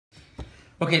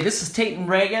Okay, this is Tate and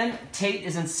Reagan. Tate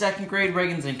is in 2nd grade,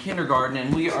 Reagan's in kindergarten,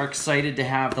 and we are excited to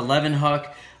have the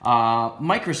Levenhuk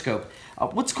microscope.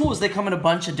 What's cool is they come in a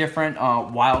bunch of different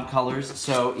wild colors,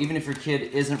 so even if your kid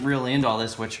isn't really into all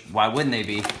this, which why wouldn't they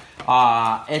be,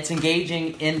 it's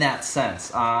engaging in that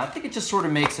sense. I think it just sort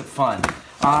of makes it fun.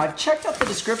 I've checked out the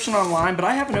description online, but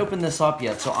I haven't opened this up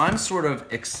yet, so I'm sort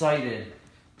of excited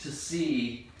to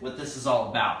see what this is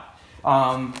all about.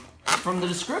 From the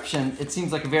description, it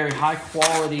seems like a very high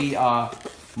quality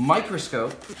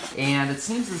microscope, and it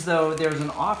seems as though there's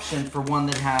an option for one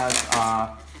that has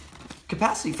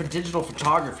capacity for digital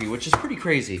photography, which is pretty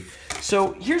crazy.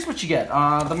 So here's what you get.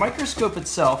 The microscope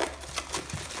itself,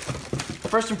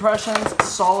 first impressions,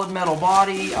 solid metal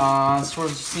body, sort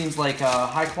of seems like a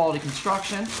high quality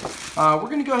construction. We're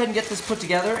gonna go ahead and get this put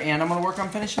together, and I'm gonna work on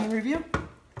finishing the review.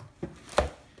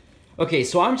 Okay,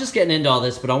 so I'm just getting into all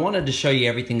this, but I wanted to show you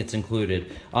everything that's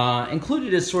included.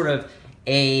 Included is sort of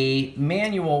a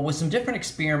manual with some different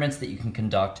experiments that you can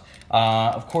conduct.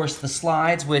 Of course, the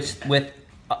slides with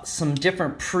some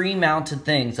different pre-mounted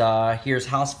things. Here's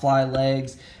housefly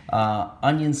legs,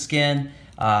 onion skin.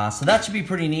 So that should be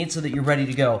pretty neat so that you're ready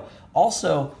to go.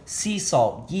 Also, sea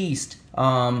salt, yeast,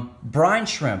 brine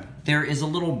shrimp. There is a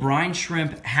little brine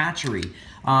shrimp hatchery.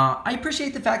 I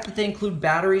appreciate the fact that they include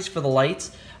batteries for the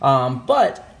lights,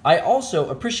 but I also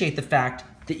appreciate the fact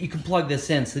that you can plug this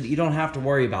in so that you don't have to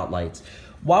worry about lights.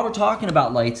 While we're talking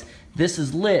about lights, this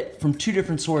is lit from 2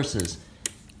 different sources.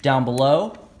 Down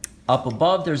below, up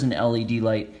above, there's an LED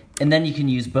light, and then you can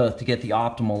use both to get the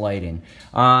optimal lighting.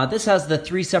 This has the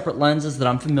 3 separate lenses that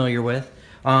I'm familiar with.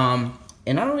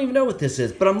 And I don't even know what this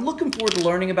is, but I'm looking forward to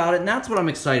learning about it, and that's what I'm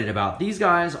excited about. These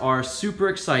guys are super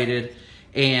excited,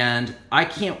 and I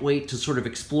can't wait to sort of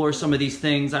explore some of these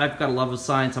things. I've got a love of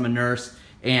science, I'm a nurse,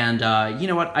 and you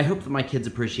know what? I hope that my kids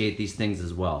appreciate these things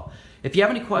as well. If you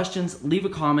have any questions, leave a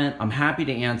comment. I'm happy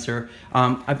to answer.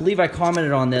 I believe I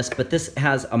commented on this, but this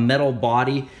has a metal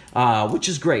body, which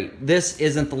is great. This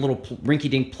isn't the little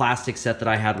rinky-dink plastic set that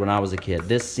I had when I was a kid.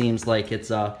 This seems like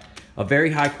it's a very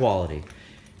high quality.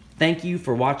 Thank you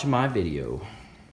for watching my video.